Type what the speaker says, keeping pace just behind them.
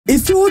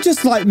if you're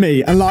just like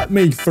me and like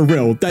me for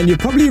real, then you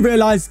probably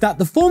realize that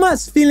the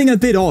format's feeling a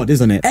bit odd,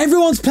 isn't it?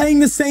 Everyone's playing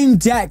the same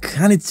deck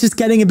and it's just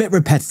getting a bit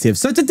repetitive.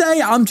 So today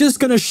I'm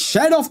just going to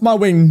shed off my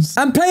wings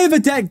and play with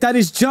a deck that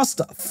is just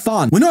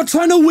fun. We're not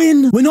trying to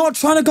win. We're not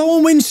trying to go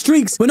on win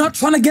streaks. We're not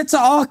trying to get to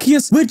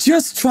Arceus. We're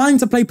just trying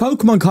to play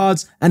Pokemon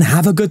cards and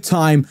have a good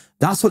time.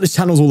 That's what this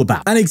channel's all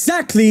about. And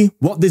exactly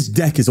what this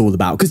deck is all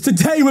about. Because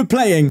today we're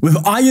playing with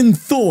Iron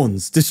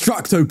Thorns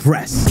Destructo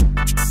Press.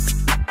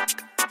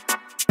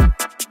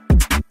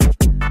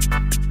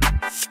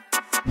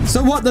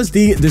 So what does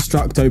the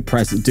Destructo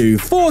Press do?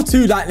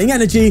 4/2 Lightning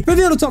Energy.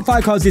 Reveal the top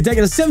 5 cards of your deck.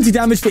 It does 70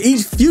 damage for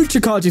each future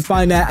card you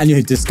find there, and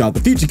you discard the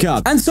future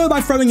card. And so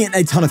by throwing in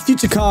a ton of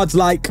future cards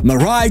like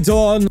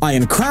Miraidon,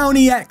 Iron Crown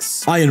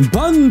EX, Iron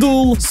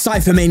Bundle,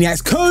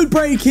 Ciphermaniac's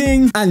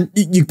Codebreaking, and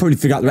you probably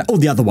figure out all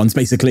the other ones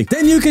basically.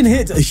 Then you can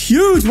hit a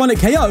huge one at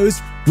KOs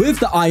with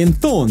the Iron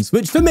Thorns,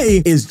 which for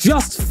me is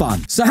just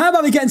fun. So how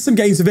about we get in some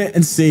games of it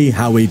and see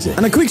how we do?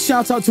 And a quick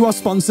shout out to our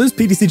sponsors,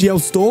 PTCGL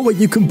store, where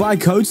you can buy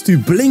codes to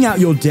bling out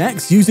your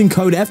decks using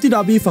code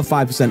FTW for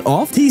 5%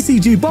 off.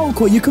 TCG Bulk,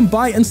 where you can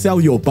buy and sell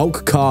your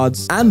bulk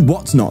cards and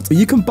whatnot.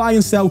 You can buy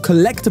and sell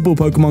collectible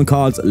Pokemon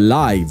cards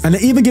live. And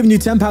they're even giving you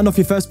 £10 off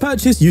your first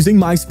purchase using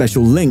my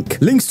special link.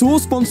 Links to all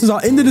sponsors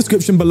are in the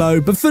description below,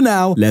 but for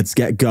now, let's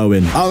get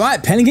going. All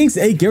right, penning against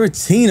a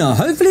Giratina.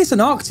 Hopefully it's an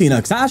Arctina,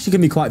 because that actually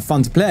can be quite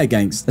fun to play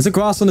against. There's a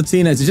grass on the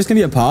Tina. Is it just going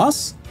to be a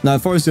pass? No,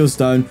 Forest Seal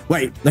Stone.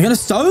 Wait, they're going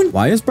to Stone?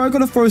 Why has bro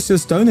got a Forest Seal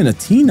Stone in a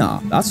Tina?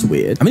 That's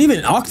weird. I mean, even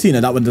in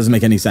Arctina, that one doesn't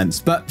make any sense.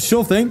 But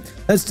sure thing.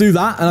 Let's do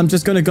that. And I'm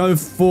just going to go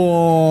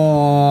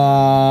for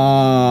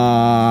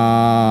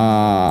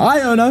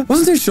Iono.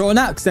 Wasn't too sure on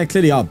that because they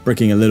clearly are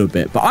bricking a little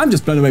bit. But I'm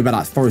just blown away by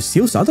that Forest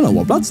Seal. So I don't know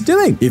what Blood's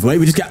doing. Either way,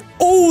 we just get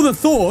all the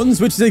Thorns,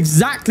 which is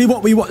exactly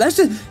what we want. Let's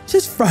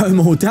just throw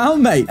them all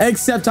down, mate.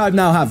 Except I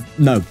now have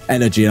no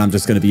energy and I'm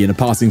just going to be in a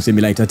passing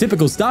simulator.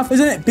 Typical stuff,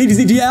 isn't it?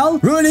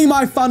 PTCGL. Ruining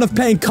my fun of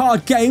playing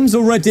card games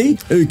already.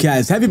 Who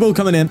cares? Heavy ball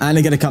coming in and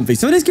they get a comfy.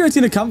 So it is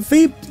Giratina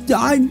comfy.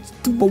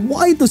 But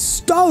why the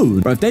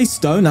Stone? Bro, if they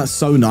Stone, that's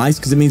so nice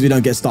because it means we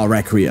don't get Star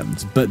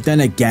Requiemed. But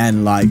then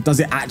again, like, does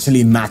it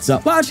actually matter?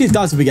 Well, actually it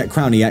does if we get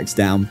Crown EX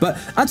down. But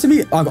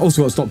actually, I've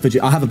also got Stop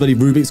Fidget. I have a bloody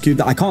Rubik's Cube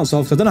that I can't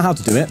solve, so I don't know how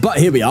to do it. But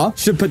here we are.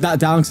 Should put that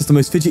down because it's the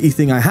most fidgety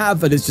thing I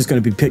have, and it's just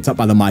going to be picked up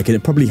by the mic, and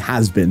it probably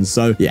has been.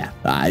 So yeah,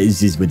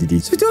 it's just what it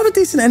is. So we do have a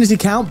decent energy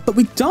count, but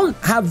we don't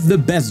have the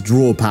best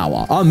draw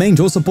power. Our main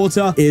draw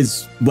supporter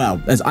is, well,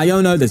 there's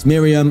Iono, there's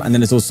Miriam, and then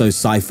there's also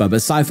Cypher.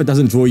 But Cypher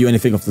doesn't draw you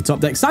anything off the top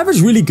deck.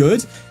 Cypher's really good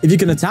if you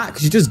can attack,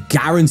 because you just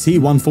guarantee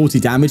 140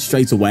 damage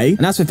straight away. And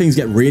that's where things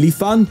get really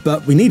fun,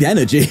 but we need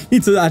energy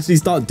to actually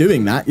start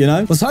doing that, you know?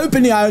 I was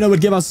hoping the Iono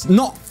would give us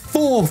not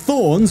 4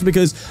 Thorns,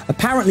 because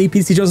apparently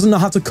PTCG doesn't know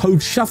how to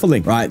code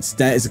shuffling. Right,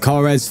 there's a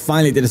CRZ.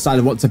 Finally, they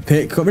decided what to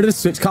pick. Got rid of the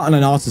Switch Cut and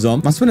an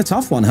Artisan. Must have been a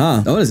tough one,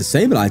 huh? Oh, there's a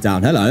Sableye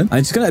down. Hello. I'm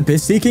just going to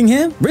Abyss Seeking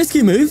here.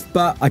 Risky move,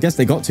 but I guess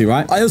they got to,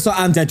 right? I also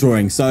am dead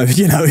drawing, so,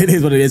 you know, it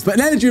is what it is. But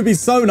an energy would be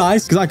so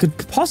nice, because I could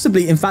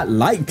possibly, in fact,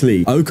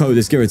 likely Oko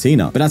this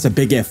Giratina. But that's a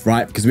big if,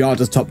 right? Because we are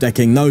just top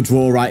decking. No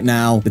draw right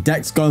now. The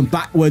deck's going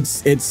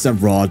backwards. It's a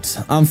rod.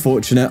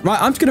 Unfortunate.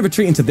 Right, I'm just going to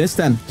retreat into this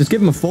then. Just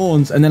give them a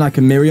Thorns, and then I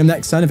can Miriam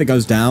next turn if it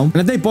goes down. And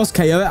if they boss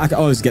KO it, I can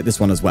always get this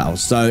one as well.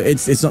 So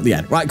it's not the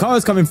end. Right,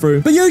 Kara's coming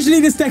through. But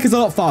usually this deck is a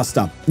lot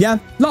faster. Yeah,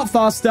 a lot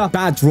faster.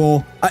 Bad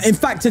draw. In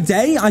fact,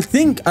 today, I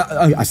think...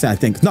 I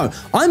think. No,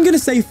 I'm going to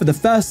say for the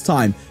first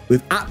time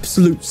with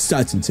absolute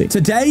certainty.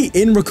 Today,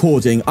 in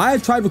recording, I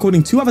had tried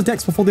recording 2 other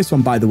decks before this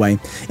one, by the way.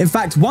 In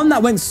fact, one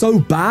that went so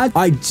bad,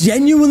 I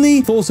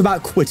genuinely thought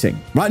about quitting.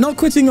 Right, not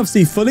quitting,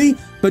 obviously, fully,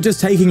 but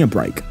just taking a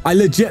break. I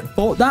legit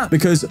thought that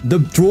because the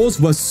draws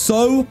were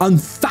so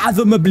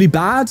unfathomably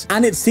bad,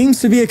 and it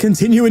seems to be a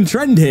continuing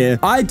trend here.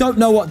 I don't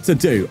know what to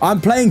do. I'm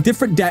playing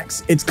different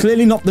decks. It's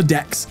clearly not the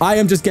decks. I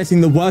am just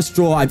getting the worst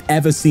draw I've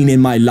ever seen in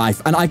my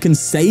life, and I can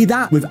say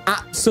that with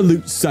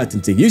absolute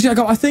certainty. Usually I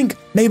go, I think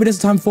maybe there's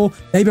time for,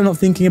 maybe I'm not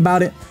thinking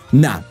about it.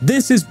 Nah,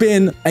 this has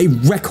been a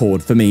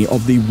record for me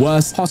of the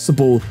worst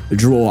possible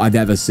draw I've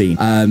ever seen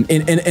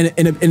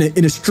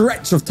in a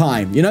stretch of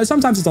time. You know,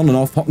 sometimes it's on and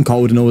off, hot and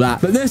cold and all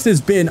that, but this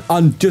has been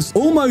just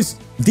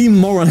almost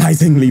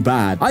demoralizingly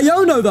bad.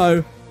 Iono,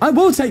 though, I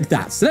will take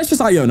that. So let's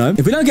just Iono.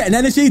 If we don't get an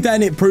energy,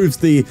 then it proves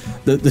the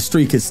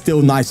streak is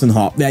still nice and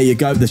hot. There you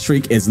go. The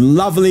streak is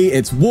lovely.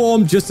 It's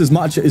warm just as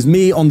much as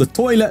me on the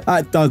toilet.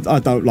 I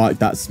don't like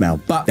that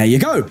smell, but there you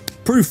go.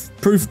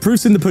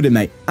 Proof's in the pudding,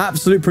 mate.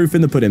 Absolute proof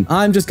in the pudding.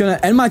 I'm just gonna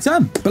end my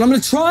turn, but I'm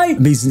gonna try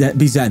be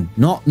zen,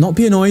 not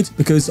be annoyed,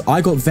 because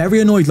I got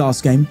very annoyed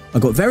last game. I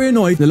got very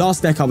annoyed the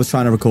last deck I was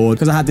trying to record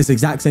because I had this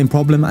exact same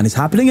problem, and it's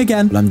happening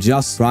again. But I'm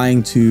just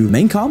trying to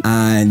main calm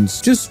and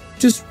just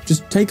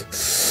take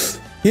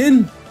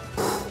in,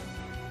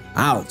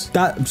 out.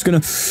 That I'm just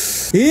gonna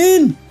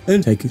in,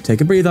 And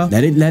take a breather.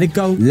 Let it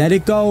go. Let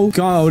it go.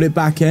 Can't hold it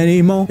back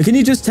anymore. Can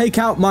you just take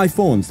out my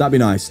thorns? That'd be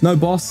nice. No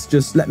boss.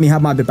 Just let me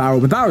have my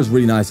Bibarel. Bibarel's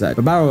really nice there.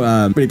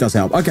 Bibarel really does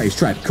help. Okay,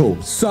 shred.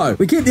 Cool. So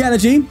we keep the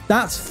energy.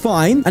 That's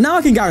fine. And now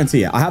I can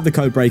guarantee it. I have the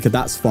code breaker.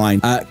 That's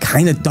fine.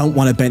 Kind of don't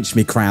want to bench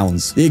me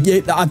crowns.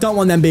 I don't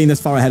want them being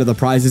this far ahead of the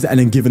prizes and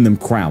then giving them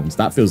crowns.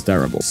 That feels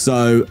terrible.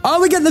 So,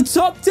 we get the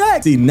top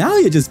deck. See, now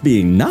you're just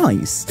being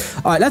nice.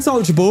 All right, let's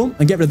Ultra Ball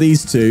and get rid of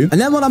these two. And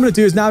then what I'm going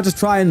to do is now just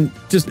try and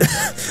just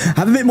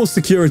have a bit more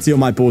security on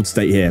my board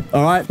state here.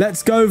 All right,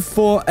 let's go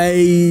for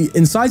a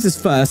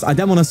incisors first. I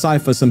then want to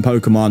cipher some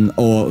Pokemon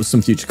or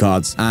some future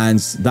cards. And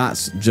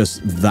that's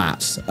just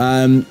that.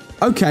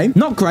 Okay,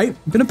 not great.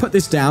 I'm going to put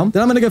this down.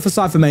 Then I'm going to go for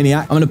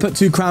Ciphermaniac. I'm going to put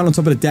 2 crown on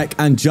top of the deck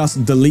and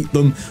just delete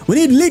them. We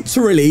need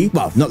literally,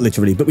 well, not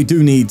literally, but we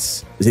do need,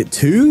 is it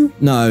 2?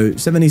 No,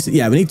 70.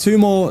 Yeah, we need 2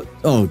 more.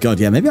 Oh, God,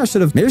 yeah. Maybe I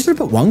should have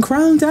put 1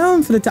 crown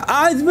down for the deck.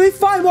 We're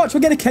fine. Watch,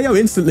 we'll get a KO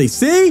instantly.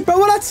 See? But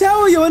what I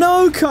tell you, an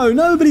Oko,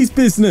 nobody's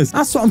business.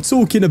 That's what I'm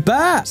talking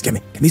about. Just give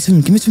me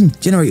some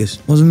generators.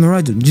 What's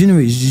Miraidon?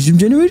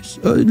 Generators?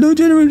 No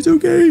generators,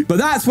 okay. But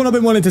that's what I've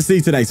been wanting to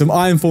see today. Some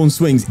Iron Thorns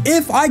swings.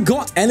 If I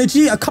got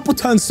energy a couple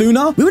turns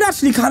sooner, we would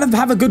actually kind of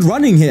have a good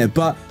running here,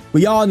 but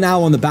we are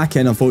now on the back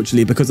end,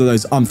 unfortunately, because of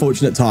those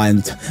unfortunate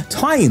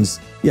times.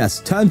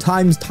 Yes,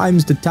 times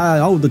to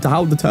hold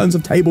the turns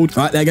have tabled.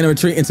 All right, they're going to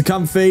retreat into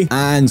comfy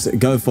and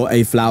go for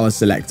a flower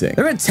selecting.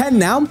 They're at 10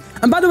 now.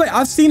 And by the way,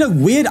 I've seen a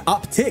weird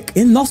uptick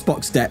in Lost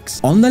Box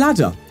decks on the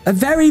ladder. A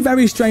very,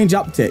 very strange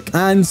uptick.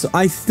 And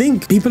I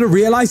think people are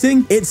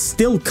realizing it's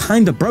still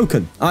kind of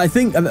broken. I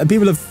think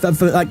people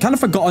have like kind of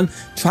forgotten,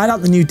 tried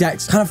out the new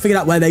decks, kind of figured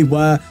out where they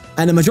were.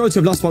 And the majority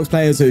of Lost Box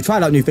players who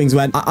tried out new things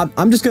went,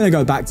 I'm just going to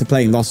go back to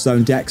playing Lost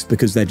Zone decks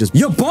because they're just...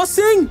 You're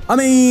bossing? I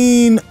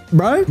mean,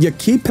 bro, you're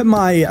keeping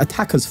my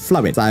attackers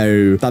flowing.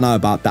 So, don't know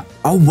about that.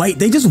 Oh, wait,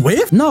 they just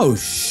whiffed? No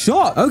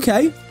shot.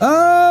 Okay.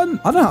 I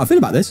don't know how I feel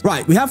about this.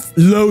 Right, we have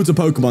loads of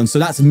Pokemon. So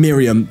that's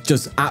Miriam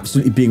just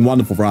absolutely being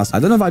wonderful for us. I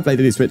don't know if I played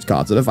any Switch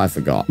cards. I don't know if I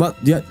forgot. But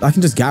yeah, I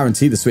can just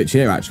guarantee the Switch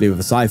here, actually, with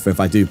a Cypher if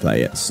I do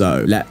play it.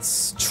 So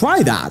let's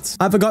try that.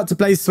 I forgot to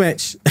play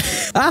Switch.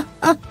 I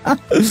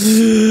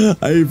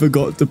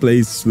forgot to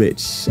play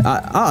Switch.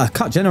 I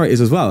cut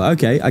generators as well.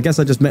 Okay, I guess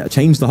I just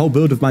changed the whole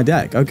build of my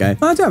deck. Okay,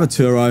 I do have a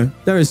Turo.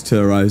 There is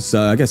Turo,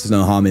 so I guess there's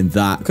no harm in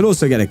that. Could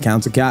also get a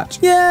counter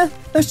catch. Yeah,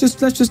 let's just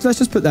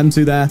put them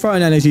 2 there. Throw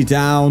an energy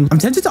down. I'm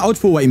tempted to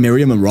Ultra Ball away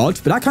Miriam and Rod,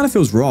 but that kind of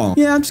feels wrong.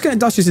 Yeah, I'm just going to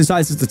dash this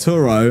incisors to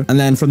Turo, and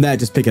then from there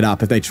just pick it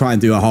up if they try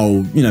and do a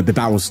whole, you know,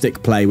 Bibarel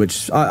stick play,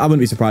 which I wouldn't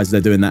be surprised if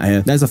they're doing that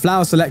here. There's a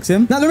flower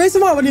selecting. Now the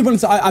reason why I really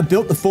wanted to, I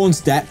built the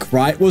Thorns deck,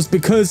 right, was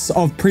because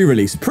of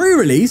pre-release.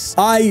 Pre-release,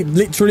 I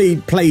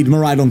literally played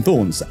Miraidon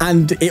Thorns,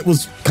 and it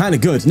was kind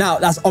of good. Now,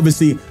 that's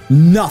obviously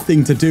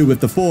nothing to do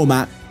with the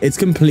format. It's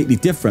completely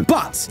different.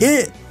 But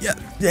hitting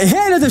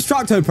a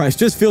Destructo Press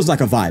just feels like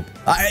a vibe.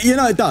 You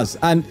know, it does.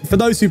 And for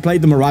those who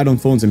played the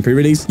Miraidon Thorns in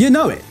pre-release, you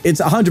know it.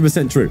 It's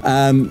 100% true.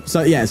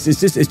 So yes,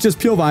 it's just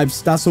pure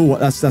vibes. That's all.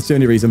 That's the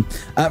only reason.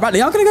 Right, they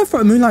are going to go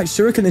for a Moonlight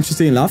Shuriken,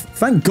 interesting enough.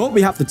 Thank God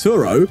we have the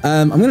Turo.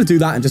 I'm going to do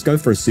that and just go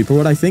for a Super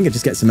Rod, I think, and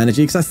just get some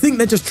energy. Because I think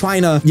they're just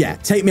trying to,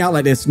 take me out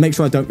like this, make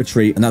sure I don't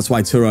retreat. And that's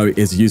why Turo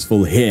is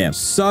useful here.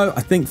 So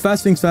I think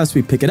first things first,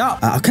 we pick it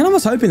up. I kind of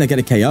was hoping they get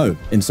a KO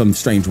in some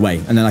strange way.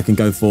 And then I can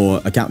go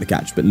for a counter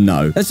catch, but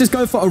no. Let's just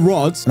go for a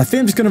Rod. And I think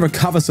I'm just going to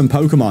recover some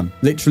Pokemon.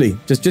 Literally,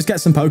 just get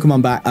some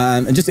Pokemon back.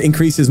 And just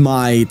increases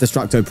my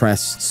Destructo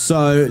Press.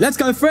 So let's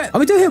go for it. And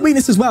we do hit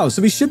weakness as well.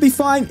 So we should be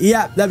fine.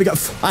 Yeah, there we go.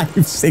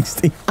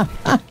 560.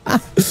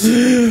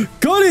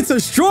 God, it's a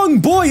strong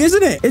boy,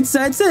 isn't it? It's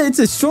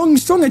a strong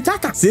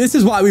attacker. See, this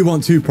is why we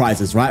want 2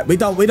 prizes, right? We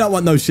don't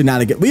want no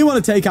shenanigans. We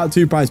want to take out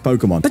 2 prize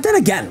Pokemon. But then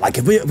again, like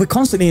if we're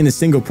constantly in a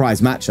single prize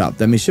matchup,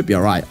 then we should be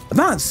all right.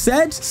 That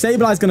said,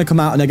 Sableye's going to come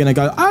out and they're going to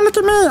go, oh, look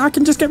at me. I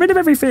can just get rid of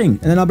everything. And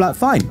then I'll be like,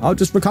 fine, I'll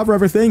just recover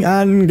everything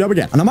and go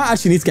again. And I might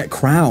actually need to get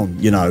crown,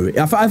 you know.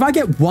 If I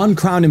get 1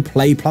 crown in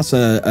play plus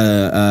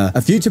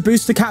a future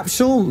booster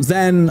capsule,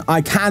 then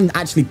I can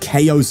actually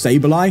KO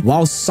Sableye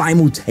while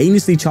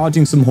simultaneously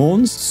charging some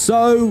horns.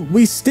 So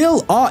we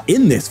still are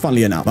in this,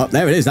 funnily enough. Oh,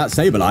 there it is. That's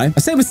Sableye. I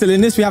say we're still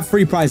in this. We have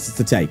 3 prizes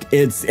to take.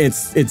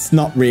 It's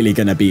not really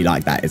going to be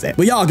like that, is it?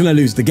 We are going to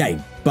lose the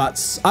game.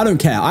 But I don't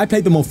care. I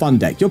played the more fun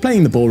deck. You're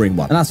playing the boring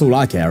one. And that's all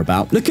I care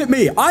about. Look at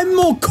me. I'm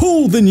more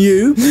cool than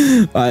you.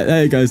 All right,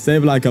 there you go.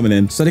 Sableye coming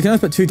in. So they can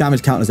put 2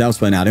 damage counters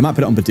elsewhere now. They might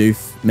put it on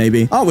Bidoof,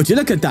 maybe. Oh, would you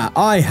look at that?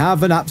 I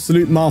have an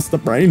absolute master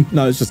brain.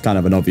 No, it's just kind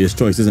of an obvious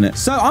choice, isn't it?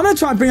 So I'm going to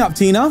try and bring up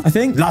Tina, I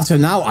think. Last turn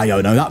now,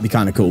 Iono. That'd be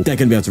kind of cool. They're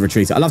going to be able to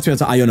retreat it. I'd love to be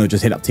able to Iono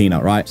just hit up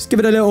Tina, right? Just give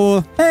it a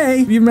little, hey,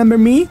 you remember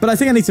me? But I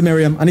think I need to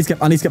Miriam. I need to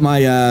get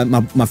my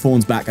my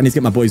Thorns back. I need to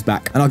get my boys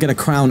back. And I'll get a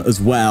crown as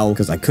well,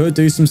 because I could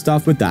do some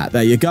stuff with that.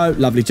 There you go.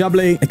 Lovely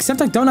jubbly.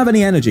 Except I don't have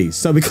any energy.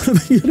 So we gotta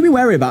be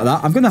wary about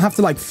that. I'm going to have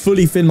to like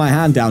fully thin my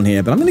hand down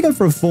here, but I'm going to go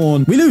for a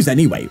fawn. We lose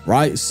anyway,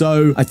 right?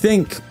 So I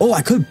think, oh,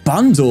 I could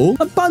bundle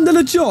a bundle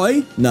of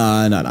joy.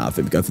 No. I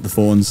think we go for the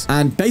fawns.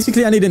 And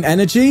basically I need an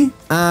energy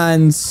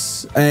and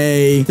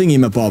a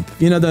thingy-mabob.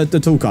 You know, the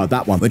tool card,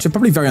 that one, which are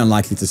probably very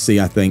unlikely to see,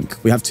 I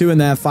think. We have 2 in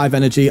there, 5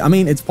 energy. I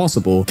mean, it's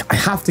possible. I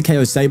have to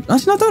KO Saber.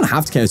 Actually, no, I don't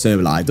have to KO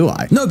Saberlight, do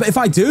I? No, but if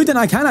I do, then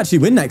I can actually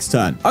win next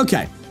turn.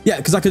 Okay. Yeah,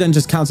 because I could then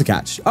just counter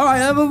catch. All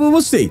right,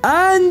 we'll see.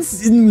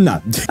 And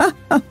no,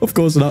 of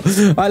course not.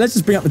 All right, let's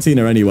just bring up the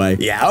Tina anyway.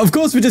 Yeah, of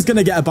course, we're just going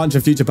to get a bunch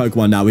of future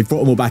Pokemon now. We've brought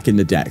them all back in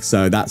the deck,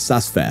 so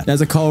that's fair.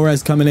 There's a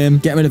Colress coming in.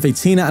 Getting rid of a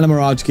Tina and a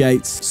Mirage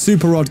Gate.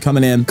 Super Rod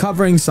coming in,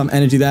 covering some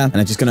energy there. And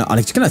they're just going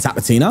to attack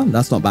the Tina.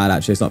 That's not bad,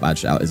 actually. It's not a bad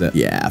shout, is it?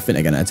 Yeah, I think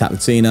they're going to attack the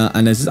Tina.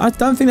 And I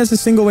don't think there's a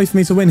single way for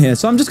me to win here.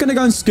 So I'm just going to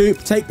go and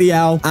scoop, take the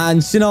L.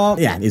 And you know what?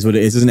 Yeah, it is what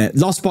it is, isn't it?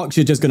 Lost Box,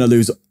 you're just going to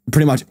lose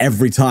pretty much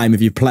every time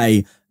if you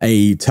play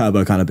a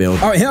turbo kind of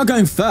build. All right, here I'm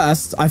going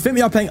first. I think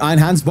we are playing Iron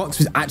Hands Box,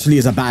 which actually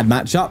is a bad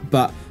matchup,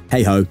 but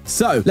hey ho.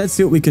 So let's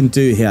see what we can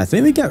do here. I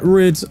think we get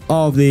rid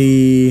of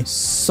the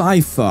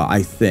Cypher,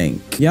 I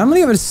think. Yeah, I'm going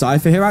to get rid of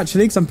Cypher here,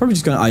 actually, because I'm probably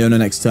just going to Iono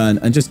next turn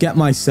and just get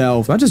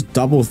myself... Do I just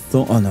double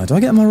thought? Oh, no. Do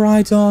I get my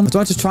Miraidon? Or do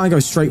I just try and go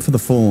straight for the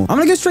fawn? I'm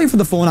going to go straight for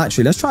the fawn,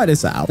 actually. Let's try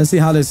this out. Let's see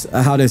how this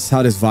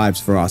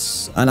vibes for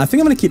us. And I think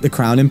I'm going to keep the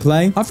crown in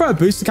play. I'll throw a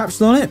booster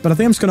capsule on it, but I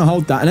think I'm just going to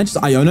hold that and then just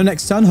Iono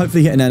next turn,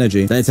 hopefully hit an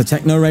energy. Then it's a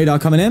Techno Radar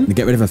coming in. We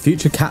get rid of a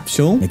future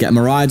capsule. We get a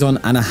Miraidon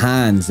and a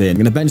hands in. I'm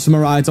going to bench the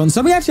Miraidon.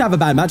 So we actually have a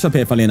bad matchup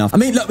here, funny enough. I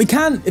mean, look, we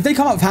can, if they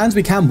come up with hands,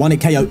 we can one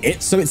KO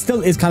it. So it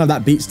still is kind of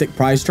that beat stick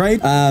prize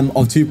trade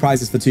of 2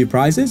 prizes for 2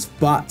 prizes.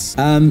 But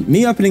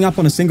me opening up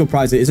on a single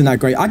prize, it isn't that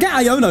great. I get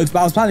Iono'd,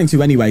 but I was planning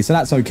to anyway, so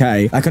that's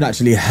okay. That could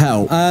actually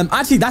help.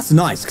 Actually, that's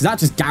nice because that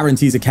just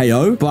guarantees a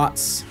KO,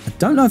 but I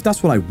don't know if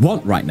that's what I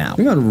want right now. I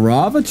think I'd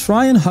rather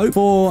try and hope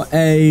for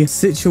a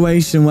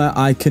situation where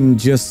I can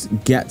just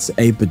get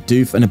a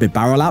Bidoof and a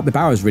Bibarel out.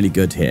 Bibarel is really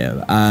good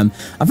here. I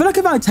feel like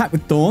if I attack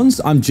with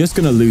Thorns, I'm just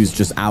going to lose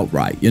just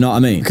outright. You know what I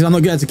mean? Because I'm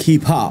not going to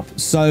keep up.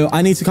 So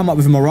I need to come up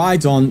with a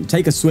Miraidon,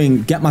 take a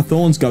swing, get my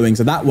Thorns going.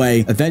 So that way,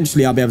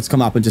 eventually I'll be able to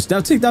come up and just,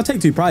 they'll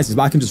take 2 prizes,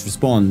 but I can just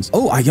respond.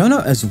 Oh,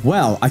 Iono as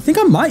well. I think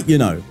I might, you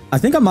know. I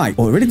think I might.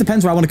 Oh, it really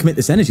depends where I want to commit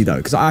this energy though,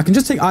 because I can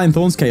just take Iron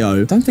Thorns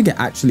KO. Don't think it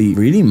actually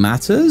really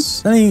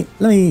matters. Let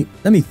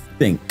me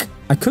think.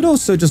 I could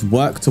also just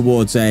work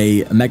towards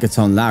a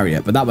Megaton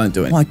Lariat, but that won't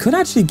do it. Well, I could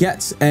actually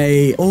get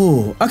a...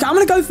 Oh, okay, I'm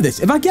going to go for this.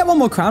 If I get one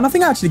more crown, I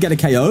think I actually get a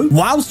KO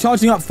whilst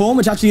charging up form,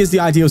 which actually is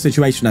the ideal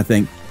situation, I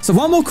think. So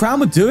 1 more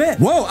crown would do it.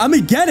 Whoa, I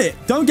mean, get it.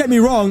 Don't get me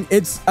wrong.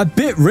 It's a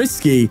bit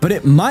risky, but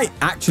it might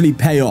actually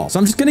pay off. So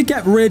I'm just going to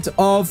get rid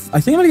of... I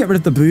think I'm going to get rid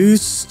of the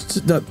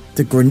boost, the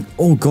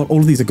oh, God,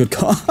 all of these are good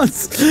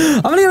cards.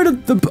 I'm going to get rid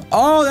of the...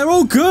 Oh, they're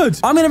all good.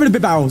 I'm going to get rid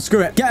of Bibarel.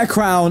 Screw it. Get a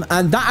crown.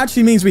 And that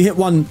actually means we hit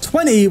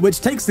 120,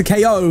 which takes the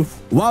KO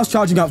whilst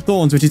charging up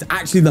Thorns, which is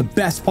actually the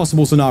best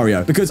possible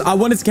scenario because I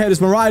wanted to KO this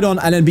Miraidon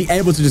and then be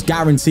able to just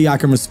guarantee I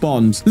can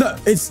respond. Look,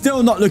 it's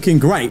still not looking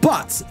great,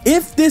 but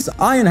if this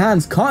Iron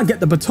Hands can't get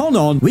the baton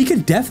on, we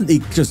could definitely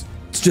just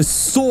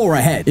soar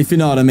ahead, if you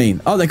know what I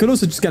mean. Oh, they could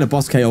also just get a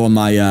boss KO on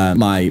my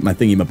my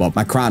thingy-mabob,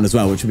 my crown as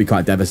well, which would be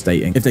quite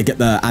devastating if they get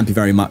the Ampy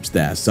very much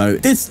there. So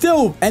it's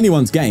still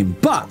anyone's game,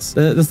 but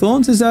the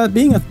Thorns is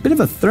being a bit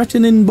of a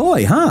threatening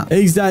boy, huh?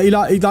 He's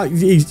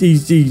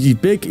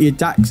big, he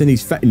attacks, and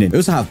he's threatening. They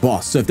also have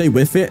boss, so if they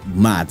whiff it,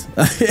 mad.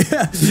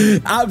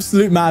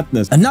 Absolute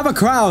madness. Another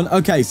crown.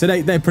 Okay, so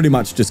they're pretty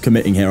much just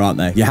committing here, aren't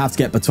they? You have to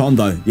get baton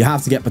though. You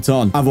have to get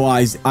baton.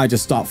 Otherwise, I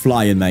just start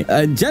flying, mate.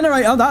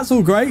 Generator, that's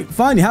all great.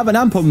 Fine, you have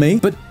an amp on me,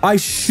 but I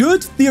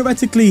should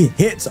theoretically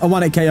hit a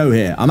 1-8 KO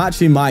here. I'm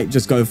actually might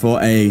just go for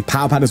a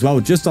Pal Pad as well,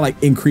 just to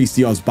like increase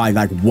the odds by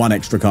like 1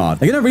 extra card.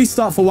 They're gonna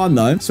restart for 1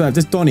 though. So if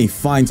this Donny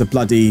finds a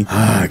bloody...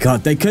 Oh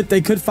God, they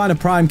could find a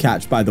prime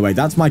catch, by the way.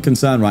 That's my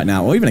concern right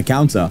now, or even a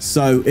counter.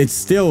 So it's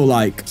still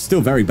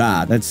very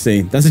bad. Let's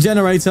see. There's a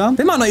generator.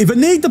 They might not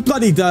even need the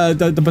bloody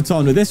the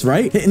baton with this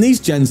rate. Hitting these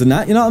gens and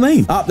that, you know what I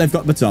mean? Oh, they've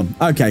got baton.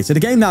 Okay, so the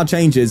game now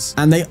changes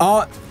and they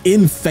are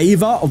in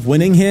favor of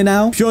winning here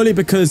now, purely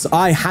because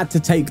I had to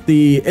take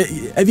the...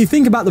 If you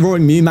think about the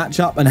Roaring Moon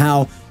matchup and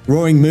how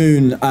Roaring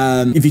Moon,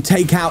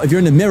 if you're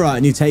in the mirror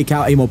and you take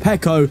out a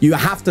Morpeko, you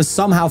have to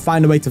somehow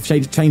find a way to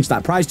change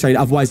that prize trade.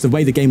 Otherwise, the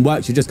way the game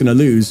works, you're just going to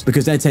lose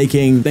because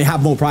they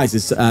have more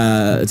prizes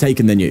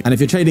taken than you. And if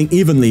you're trading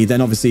evenly,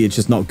 then obviously it's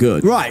just not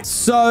good. Right,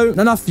 so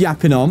enough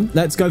yapping on.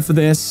 Let's go for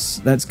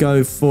this. Let's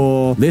go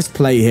for this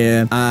play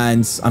here.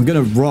 And I'm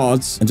going to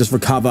rod and just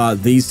recover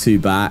these 2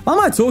 back. Why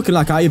am I talking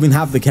like I even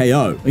have the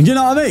KO? You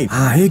know what I mean?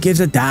 Who gives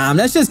a damn?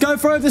 Let's just go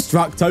for a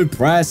Destructo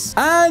Press.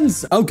 And,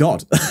 oh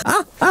God.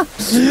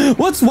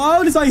 What's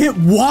wild is I hit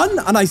 1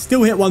 and I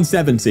still hit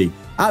 170.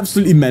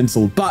 Absolutely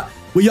mental. But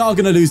we are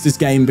going to lose this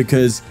game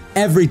because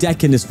every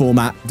deck in this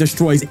format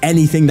destroys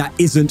anything that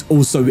isn't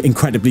also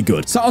incredibly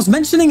good. So I was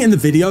mentioning in the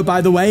video,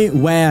 by the way,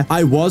 where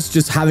I was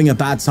just having a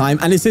bad time,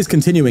 and this is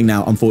continuing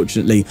now,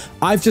 unfortunately.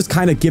 I've just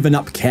kind of given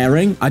up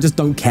caring. I just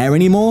don't care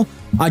anymore.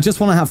 I just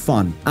want to have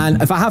fun.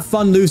 And if I have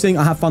fun losing,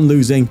 I have fun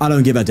losing. I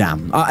don't give a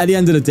damn. At the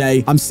end of the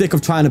day, I'm sick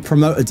of trying to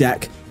promote a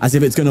deck as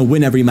if it's going to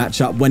win every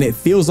matchup when it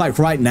feels like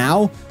right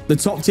now, the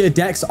top tier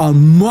decks are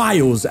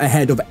miles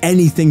ahead of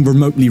anything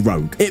remotely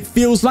rogue. It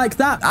feels like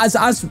that.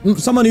 As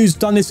someone who's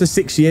done this for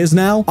 6 years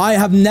now, I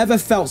have never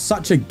felt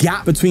such a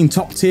gap between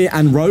top tier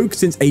and rogue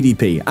since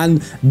ADP.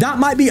 And that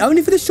might be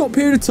only for this short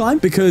period of time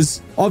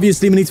because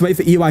obviously we need to wait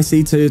for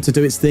EUIC to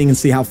do its thing and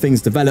see how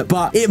things develop.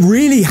 But it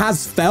really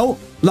has felt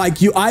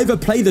like you either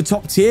play the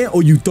top tier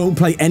or you don't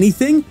play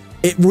anything.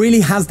 It really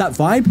has that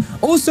vibe.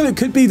 Also, it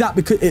could be that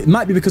because it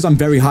might be because I'm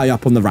very high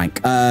up on the rank.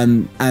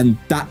 And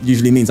that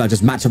usually means I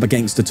just match up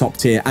against the top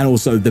tier and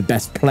also the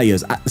best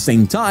players at the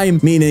same time,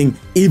 meaning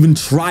even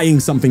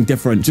trying something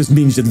different just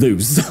means you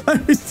lose.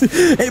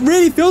 It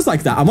really feels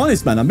like that. I'm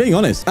honest, man. I'm being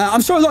honest.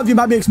 I'm sure a lot of you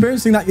might be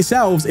experiencing that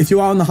yourselves if you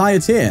are on the higher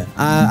tier.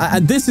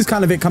 And this is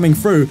kind of it coming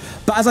through.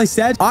 But as I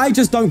said, I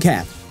just don't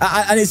care.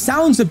 And it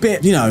sounds a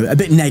bit, you know, a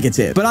bit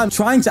negative, but I'm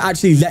trying to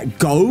actually let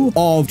go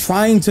of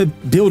trying to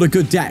build a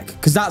good deck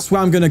because that's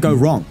where I'm going to go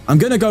wrong. I'm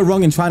going to go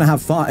wrong in trying to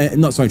have fun.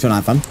 Trying to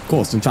have fun. Of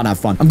course, I'm trying to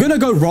have fun. I'm going to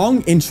go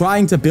wrong in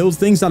trying to build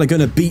things that are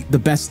going to beat the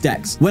best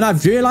decks. When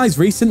I've realized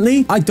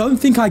recently, I don't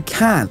think I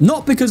can.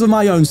 Not because of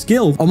my own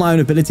skill or my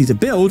own ability to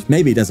build.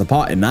 Maybe there's a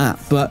part in that,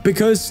 but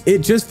because it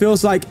just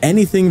feels like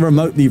anything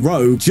remotely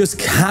rogue just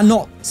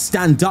cannot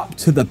stand up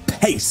to the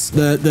pace,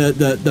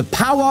 the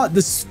power,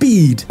 the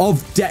speed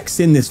of decks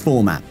in this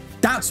format.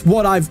 That's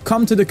what I've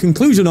come to the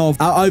conclusion of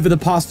over the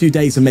past few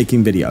days of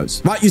making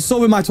videos. Right, you saw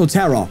with my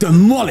Torterra,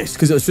 demolished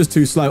because it was just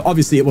too slow.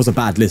 Obviously, it was a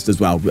bad list as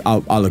well.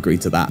 I'll agree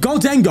to that.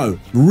 Goldengo,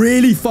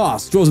 really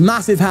fast, draws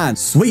massive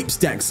hands, sweeps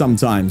decks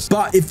sometimes.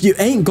 But if you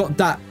ain't got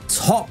that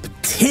top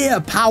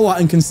tier power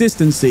and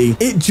consistency,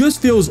 it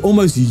just feels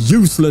almost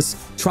useless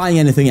trying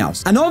anything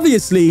else. And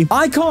obviously,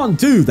 I can't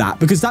do that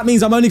because that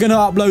means I'm only going to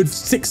upload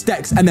 6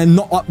 decks and then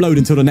not upload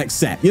until the next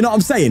set. You know what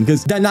I'm saying?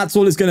 Because then that's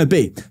all it's going to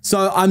be.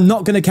 So I'm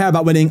not going to care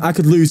about winning. I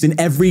could lose in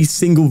every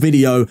single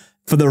video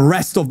for the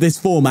rest of this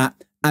format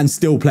and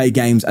still play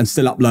games and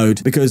still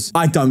upload because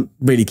I don't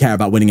really care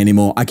about winning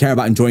anymore. I care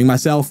about enjoying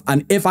myself.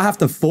 And if I have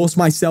to force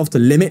myself to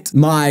limit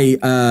my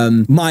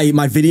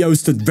my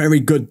videos to very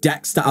good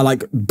decks that are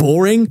like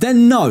boring,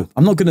 then no,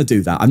 I'm not going to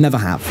do that. I never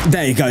have.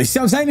 There you go. See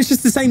what I'm saying? It's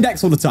just the same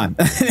decks all the time.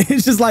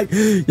 It's just like,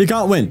 you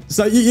can't win.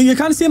 So you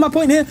kind of see my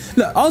point here?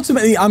 Look,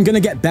 ultimately, I'm going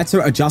to get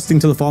better at adjusting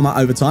to the format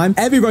over time.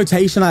 Every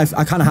rotation, I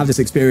kind of have this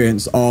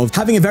experience of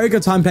having a very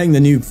good time playing the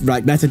new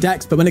like meta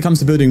decks. But when it comes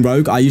to building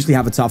Rogue, I usually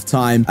have a tough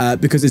time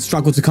because it's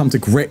struggled to come to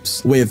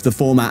grips with the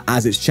format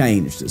as it's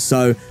changed.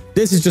 So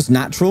this is just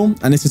natural,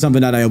 and this is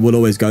something that I will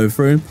always go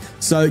through.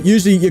 So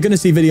usually you're going to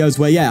see videos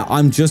where, yeah,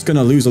 I'm just going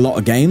to lose a lot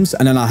of games,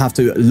 and then I'll have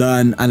to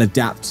learn and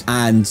adapt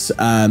and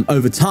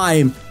over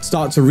time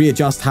start to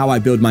readjust how I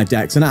build my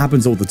decks, and that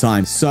happens all the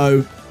time.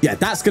 So yeah,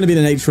 that's going to be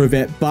the nature of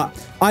it,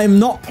 but I am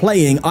not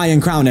playing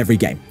Iron Crown every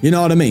game. You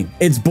know what I mean?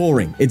 It's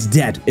boring. It's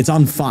dead. It's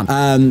unfun.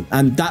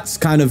 And that's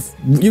kind of,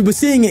 you were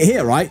seeing it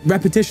here, right?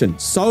 Repetition.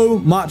 So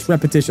much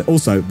repetition.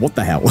 Also, what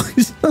the hell?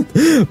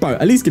 Bro,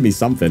 at least give me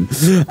something.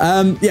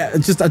 Yeah,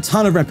 just a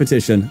ton of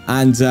repetition.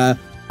 And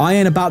I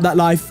ain't about that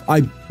life.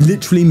 I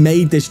literally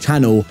made this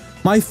channel.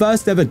 My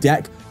first ever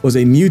deck was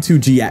a Mewtwo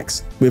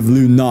GX with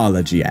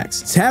Lunala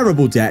GX.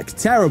 Terrible deck,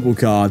 terrible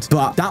card,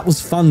 but that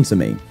was fun to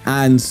me.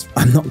 And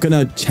I'm not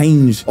gonna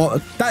change, or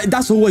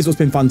that's always what's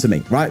been fun to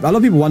me, right? A lot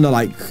of people wonder,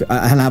 like,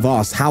 and have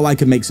asked how I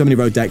can make so many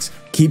rogue decks,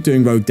 keep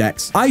doing rogue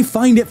decks. I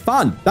find it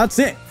fun. That's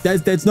it.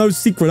 There's no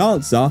secret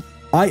answer.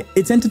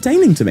 It's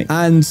entertaining to me.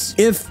 And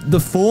if the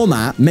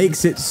format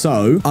makes it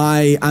so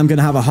I am going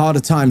to have a harder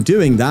time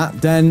doing that,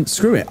 then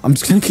screw it. I'm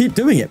just going to keep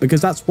doing it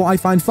because that's what I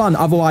find fun.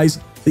 Otherwise,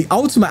 the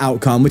ultimate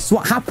outcome, which is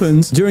what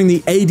happens during the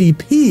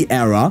ADP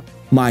era,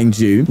 mind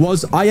you,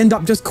 was I end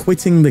up just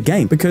quitting the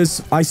game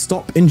because I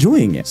stop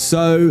enjoying it.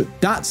 So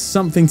that's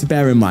something to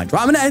bear in mind.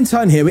 Right, I'm going to end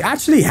turn here. We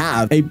actually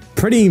have a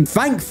pretty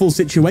thankful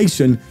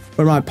situation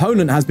where my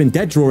opponent has been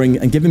dead drawing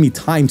and giving me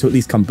time to at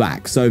least come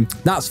back. So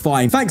that's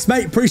fine. Thanks,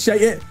 mate.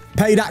 Appreciate it.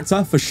 Paid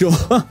actor for sure.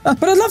 But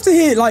I'd love to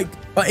hear, like,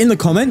 in the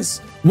comments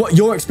what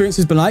your experience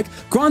has been like.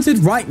 Granted,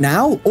 right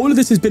now, all of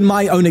this has been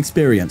my own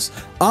experience.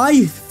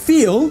 I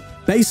feel,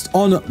 based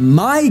on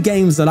my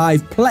games that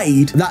I've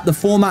played, that the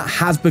format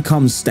has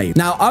become stable.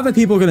 Now, other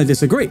people are going to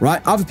disagree,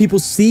 right? Other people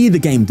see the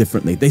game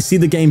differently. They see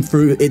the game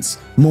through its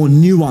more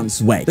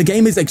nuanced way. The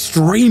game is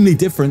extremely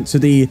different to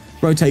the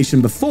rotation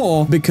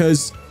before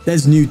because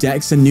there's new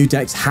decks, and new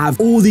decks have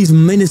all these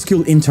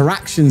minuscule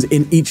interactions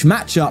in each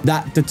matchup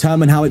that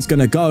determine how it's going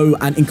to go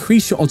and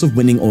increase your odds of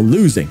winning or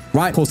losing,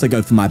 right? Of course, I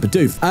go for my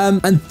Bidoof.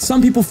 And some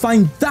people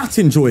find that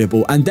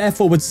enjoyable and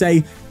therefore would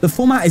say the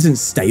format isn't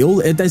stale.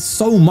 There's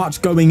so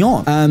much going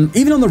on.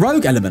 Even on the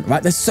rogue element,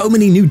 right? There's so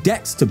many new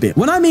decks to build.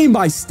 What I mean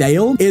by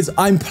stale is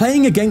I'm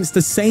playing against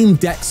the same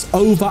decks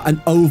over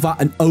and over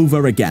and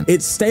over again.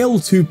 It's stale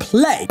to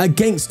play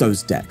against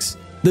those decks.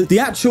 The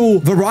actual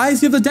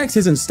variety of the decks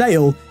isn't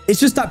stale. It's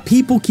just that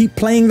people keep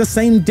playing the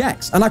same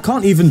decks. And I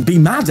can't even be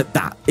mad at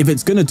that. If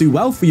it's going to do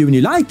well for you and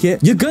you like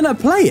it, you're going to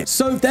play it.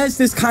 So there's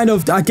this kind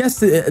of, I guess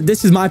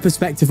this is my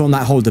perspective on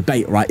that whole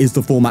debate, right? Is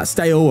the format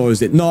stale or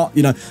is it not?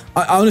 You know,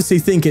 I honestly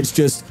think it's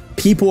just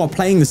people are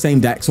playing the same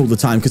decks all the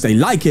time because they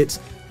like it.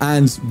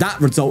 And that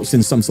results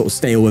in some sort of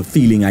stale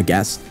feeling, I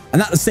guess.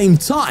 And at the same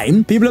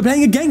time, people are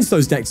playing against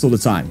those decks all the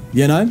time,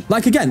 you know?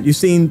 Like, again, you've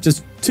seen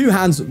just 2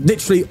 hands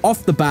literally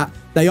off the bat.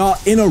 They are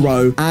in a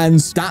row, and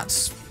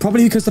that's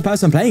probably because the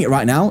person playing it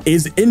right now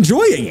is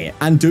enjoying it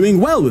and doing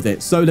well with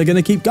it. So they're going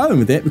to keep going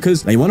with it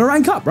because they want to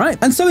rank up, right?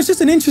 And so it's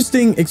just an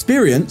interesting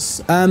experience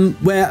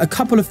where a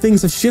couple of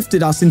things have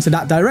shifted us into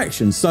that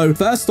direction. So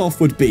first off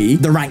would be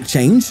the rank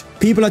change.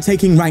 People are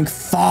taking rank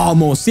far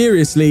more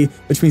seriously,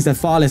 which means they're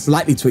far less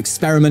likely to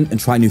experiment and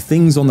try new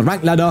things on the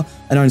rank ladder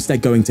and are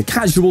instead going to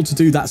casual to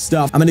do that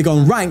stuff. And when they go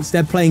on ranked,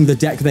 they're playing the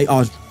deck they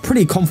are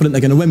pretty confident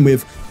they're going to win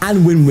with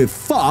and win with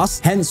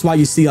fast. Hence why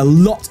you see a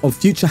lot of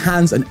future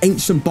hands and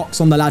ancient box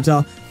on the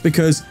ladder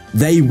because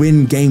they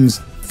win games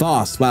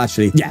fast. Well,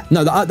 actually, yeah,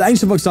 no, the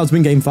ancient box does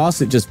win game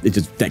fast. It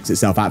just decks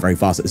itself out very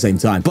fast at the same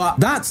time. But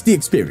that's the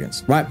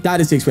experience, right?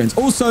 That is the experience.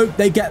 Also,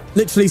 they get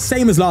literally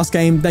same as last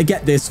game. They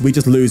get this. We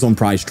just lose on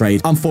prize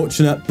trade.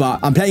 Unfortunate, but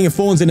I'm playing a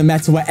Thorns in a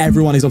meta where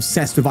everyone is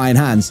obsessed with Iron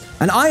Hands.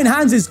 And Iron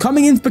Hands is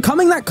coming in,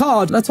 becoming that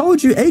card. I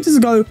told you ages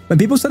ago when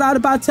people said I had a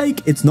bad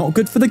take, it's not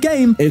good for the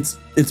game.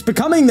 It's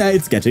becoming there.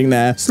 It's getting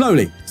there.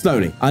 Slowly.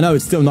 I know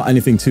it's still not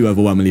anything too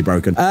overwhelmingly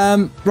broken.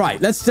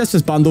 Right. Let's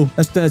just bundle.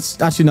 Let's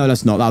actually, no,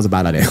 let's not. That was a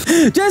bad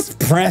idea. Just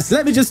press.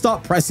 Let me just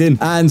start pressing.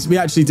 And we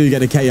actually do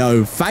get a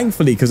KO,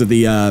 thankfully, because of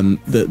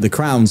the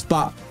crowns.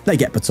 But they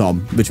get Baton,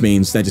 which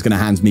means they're just going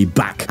to hand me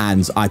back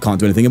and I can't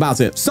do anything about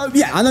it. So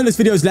yeah, I know this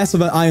video is less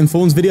of an Iron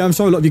Thorns video. I'm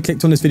sure a lot of you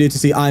clicked on this video to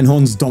see Iron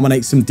Thorns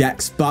dominate some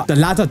decks, but the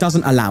ladder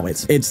doesn't allow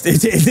it.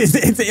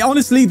 It's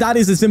honestly, that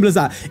is as simple as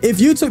that. If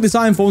you took this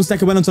Iron Thorns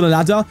deck and went onto the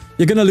ladder,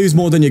 you're going to lose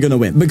more than you're going to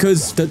win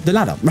because the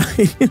ladder, right?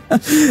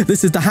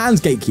 This is the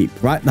hands gatekeep,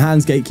 right? The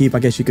hands gatekeep, I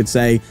guess you could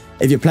say.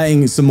 If you're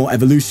playing some more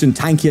evolution,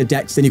 tankier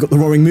decks, then you've got the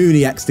Roaring Moon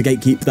EX to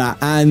gatekeep that.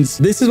 And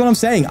this is what I'm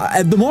saying.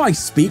 The more I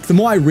speak, the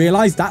more I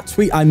realize that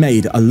tweet I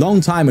made a long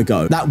time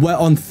ago that were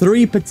on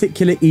 3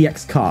 particular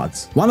EX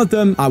cards. One of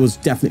them I was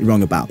definitely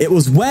wrong about. It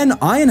was when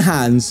Iron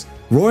Hands,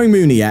 Roaring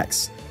Moon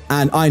EX,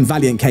 and Iron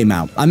Valiant came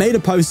out. I made a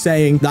post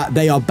saying that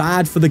they are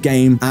bad for the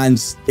game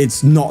and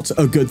it's not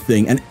a good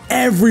thing. And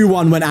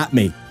everyone went at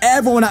me.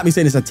 Everyone at me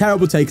saying it's a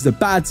terrible take, it's a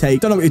bad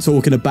take, don't know what you're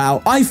talking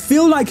about. I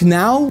feel like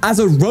now, as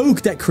a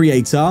rogue deck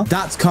creator,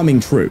 that's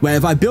coming true. Where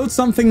if I build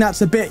something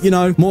that's a bit, you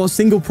know, more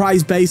single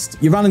prize based,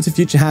 you run into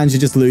Future Hands, you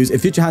just lose.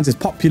 If Future Hands is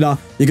popular,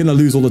 you're going to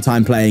lose all the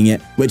time playing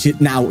it, which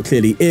it now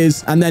clearly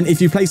is. And then if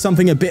you play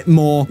something a bit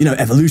more, you know,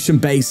 evolution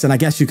based, and I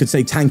guess you could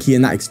say tanky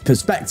in that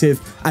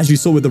perspective, as you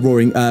saw with the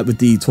Roaring, with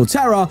the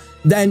Torterra,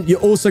 then you're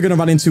also going to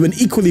run into an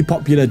equally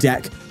popular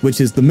deck, which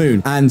is the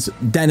Moon. And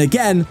then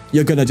again,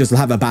 you're going to just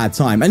have a bad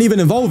time. And even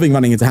evolving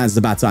running into hands is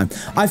a bad time.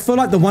 I feel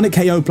like the 1-hit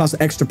KO plus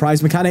extra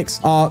prize mechanics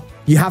are,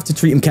 you have to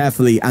treat them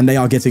carefully, and they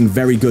are getting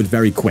very good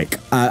very quick.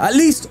 At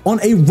least on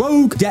a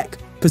rogue deck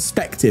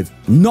perspective,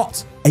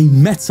 not a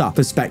meta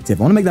perspective.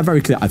 I want to make that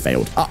very clear. I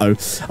failed. I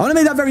want to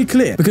make that very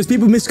clear because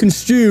people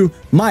misconstrue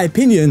my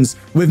opinions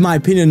with my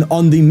opinion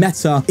on the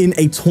meta in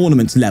a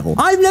tournament level.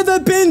 I've never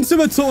been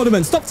to a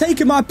tournament. Stop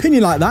taking my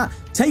opinion like that.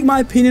 Take my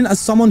opinion as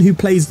someone who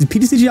plays the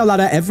PTCGL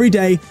ladder every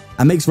day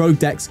and makes rogue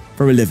decks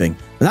for a living.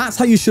 That's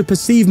how you should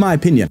perceive my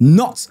opinion,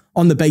 not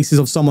on the basis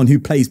of someone who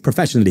plays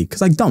professionally,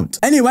 because I don't.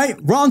 Anyway,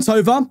 rant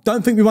over.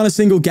 Don't think we won a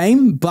single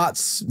game,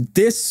 but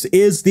this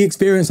is the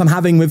experience I'm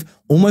having with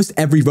almost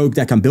every rogue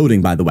deck I'm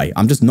building, by the way.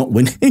 I'm just not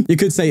winning. You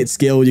could say it's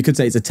skill, you could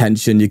say it's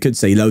attention, you could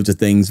say loads of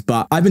things,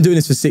 but I've been doing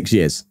this for 6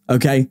 years,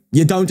 okay?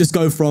 You don't just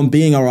go from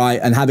being all right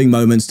and having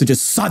moments to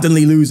just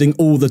suddenly losing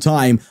all the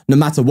time, no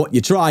matter what you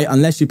try,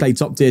 unless you play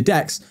top tier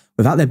decks,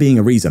 without there being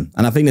a reason.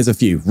 And I think there's a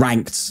few.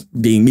 Ranked,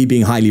 me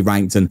being highly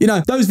ranked, and, you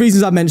know, those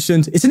reasons I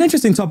mentioned. It's an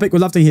interesting topic.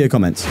 Would love to hear your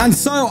comments. And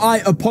so I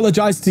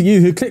apologize to you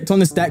who clicked on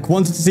this deck,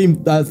 wanted to see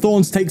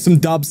Thorns take some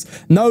dubs.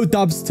 No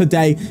dubs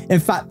today. In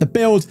fact, the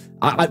build,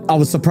 I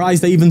was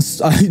surprised they even,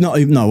 no,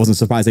 I wasn't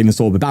surprised they even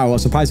saw Bibarel. I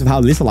was surprised with how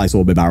little I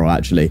saw Bibarel,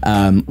 actually,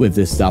 with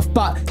this stuff.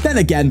 But then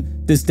again,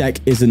 this deck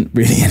isn't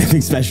really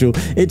anything special.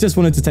 It just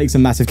wanted to take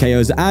some massive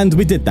KOs, and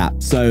we did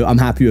that. So I'm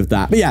happy with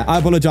that. But yeah, I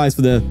apologize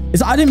for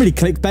I didn't really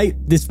clickbait.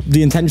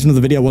 The intention of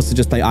the video was to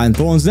just play Iron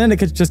Thorns, and then it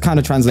could just kind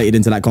of translated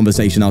into that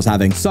conversation I was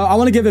having. So I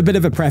want to give a bit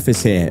of a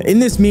preface here. In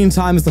this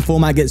meantime, as the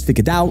format gets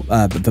figured out,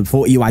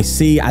 before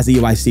EYC, as the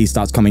EYC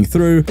starts coming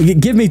through,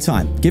 give me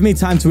time. Give me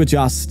time to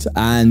adjust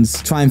and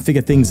try and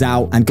figure things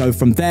out and go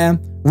from there.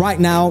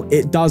 Right now,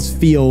 it does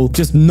feel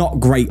just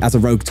not great as a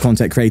rogue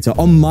content creator.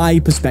 On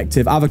my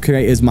perspective, other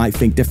creators might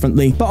think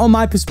differently, but on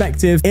my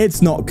perspective,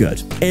 it's not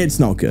good. It's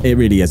not good. It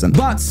really isn't.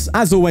 But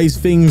as always,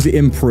 things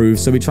improve.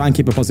 So we try and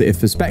keep a positive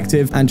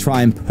perspective and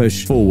try and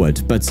push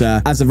forward. But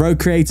as a rogue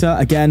creator,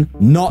 again,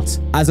 not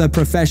as a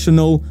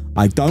professional,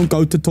 I don't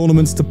go to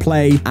tournaments to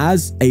play.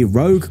 As a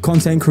rogue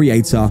content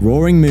creator,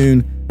 Roaring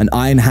Moon and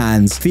Iron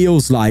Hands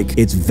feels like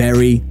it's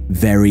very,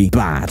 very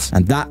bad.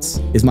 And that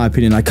is my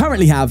opinion I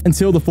currently have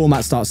until the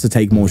format starts to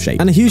take more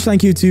shape. And a huge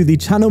thank you to the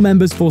channel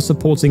members for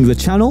supporting the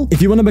channel.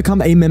 If you want to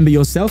become a member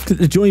yourself, click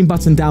the join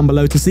button down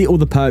below to see all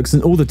the perks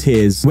and all the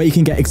tiers where you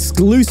can get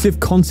exclusive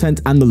content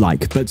and the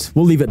like. But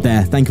we'll leave it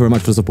there. Thank you very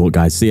much for the support,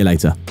 guys. See you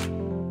later.